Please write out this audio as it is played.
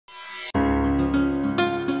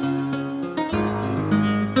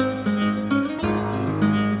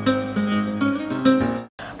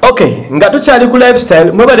Okay, nga tukyali ku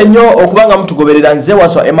lifestyle mwebale nnyo okubanga mutugoberera nze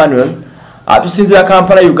Waswa Emmanuel atusinzira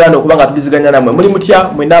Kampala Uganda okubanga tuliziganya namwe muli mutya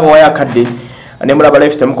mwenda abawaya kadde ne mulaba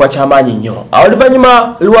lifestyle mukwa kyamaanyi nnyo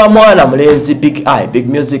awaluvanyuma lwa mwana mulenzi Big Eye Big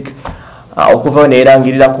Music okuva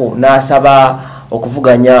neerangirirako n'asaba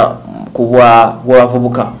okuvuganya kubwa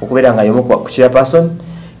bw'abavubuka okubeera nga yomu ku chairperson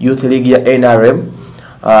Youth League ya NRM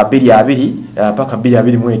 22 paka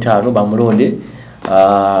 2025 bamulonde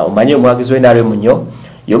omanye omwagizi wa NRM nnyo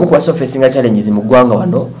yomu ku surfacing challenges mu ggwanga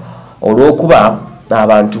wano olw'okuba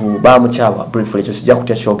abantu bamukyawa briefly ekyo sijja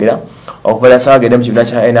kutya kyogera okuvala saagende mu kibiina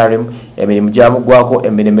kya NRM emirimu gyamugwako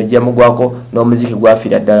emirembe gyamugwako n'omuziki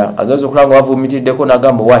gwafiira ddala agenza okulaba nga bavuumitiddeko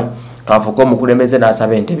n'agamba wayi kafuuka omukulembeze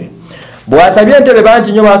n'asaba entebe bw'asabye entebe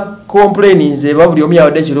banti nnyo bakomplaininze buli omu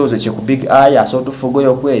yawadde ekirowoozo kye ku Big Eye asobola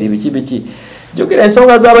tufugoyo okweri biki jjukira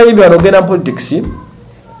ensonga z'abayimbi bano ogenda mu politics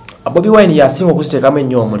Bobi Wine yasinga okuziteekamu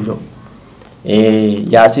ennyo omuliro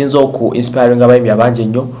yasinza oku inspiring abayimbi abangi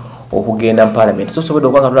nnyo okugenda mu parliament so sobola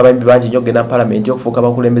okubanga tuna abayimbi bangi nnyo okugenda mu parliament okufuuka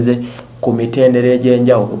abakulembeze ku mitendera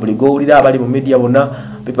egy'enjawulo buli gowulira abali mu media bonna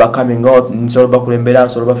people are coming out nsobola bakulembera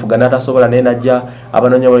nsobola bafuga n'atasobola naye najja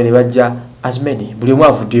abanoonya bali ne bajja as many buli omu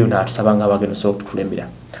avuddeyo n'atusaba nga abagenda osobola okutukulembera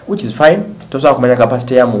which is fine tosobola kumanya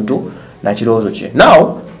capacity ya muntu nakirowoozo kye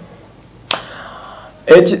now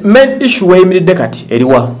main issue weyimiridde kati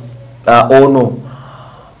eriwa ono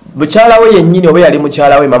bukyala we yennyini oba yali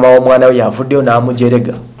mukyala we mama w'omwana we yavuddeyo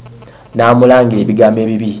n'amujerega n'amulangira ebigambo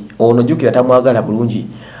ebibi ono jjukira tamwagala bulungi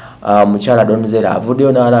mukyala Donzera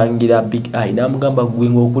avuddeyo n'alangira Big Eye n'amugamba gwe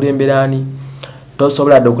ng'okulembera ani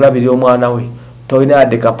tosobola dde okulabirira omwana we tolina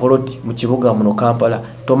yadde kapoloti mu kibuga muno Kampala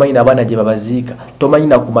tomanyi n'abaana gyebabazika tomanyi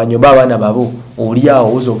nakumanya oba abaana babo oli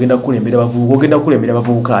awo oza ogenda kukulembera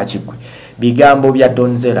bavubuka kiggwe bigambo bya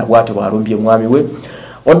Donzera bw'atyo bw'alumbye omwami we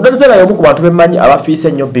Donzera y'omu ku bantu bemmanyi abafiise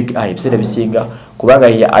ennyo Big Eye ebiseera bisinga kubanga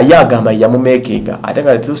ye agamba yamumeekinga ate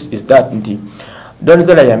nga the truth is that nti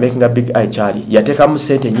Donzera yamakinga Big Eye kyali yateekamu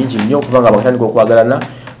ssente nnyingi nnyo kubanga bakatandika okwagalana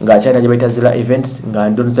ng'akyalina gye bayita Zella events nga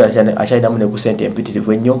Donzera akyalinamu ne ku ssente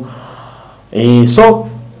empitirivu ennyo so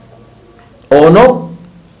ono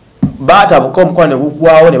baatabuka omukono ne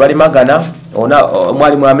gugwawo ne balimagana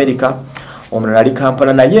omwali mu America omulala ali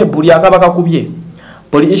Kampala naye buli akaba kakubye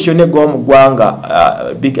buli issue negwa mu ggwanga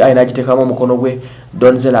Big Eye n'agiteekamu omukono gwe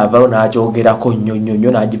Donzera avayo n'agyogerako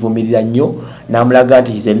nnyo n'agivumirira nnyo n'amulaga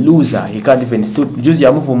nti he's a loser he can't even juzi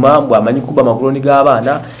yamuvuma mbw amanyi kuba makuloni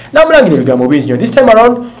g'abaana n'amulangira ebigambo bingi nnyo this time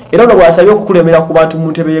around era ono bw'asabye okukulembera ku bantu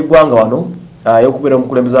mu ntebe y'eggwanga wano y'okubeera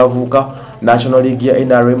omukulembeze abavubuka National League ya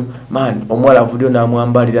NRM man omuwala avuddeyo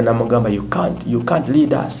n'amwambalira n'amugamba you can't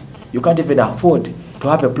lead us you can't even afford to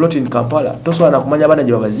have a plot in Kampala tosobola nakumanya abaana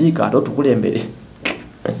gyebabazika ate otukulembere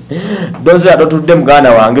Donzera dotudde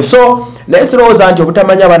muganda wange so naye sirowooza nti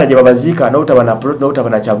obutamanya abaana gyebabazika n'obutaba na plot n'obutaba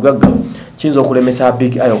na kyabugagga kiyinza okulemesa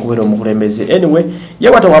Big Eye okubeera omukulembeze anyway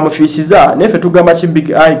ye bwata bwamufiisiza naye ffe tugamba ki Big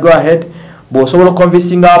Eye go ahead bw'osobola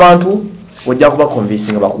okukonvinsinga abantu ojja kuba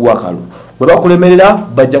konvinsinga bakuwa akalulu bwe bakulemerera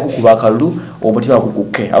bajja kukuba akalulu omutima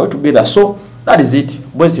gukukke awe together so that is it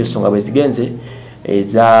bwezi ensonga bwe zigenze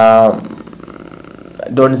eza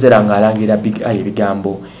Donzera ng'alangira Big Eye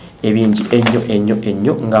ebigambo ebingi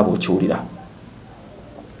ennyo nga bw'okiwulira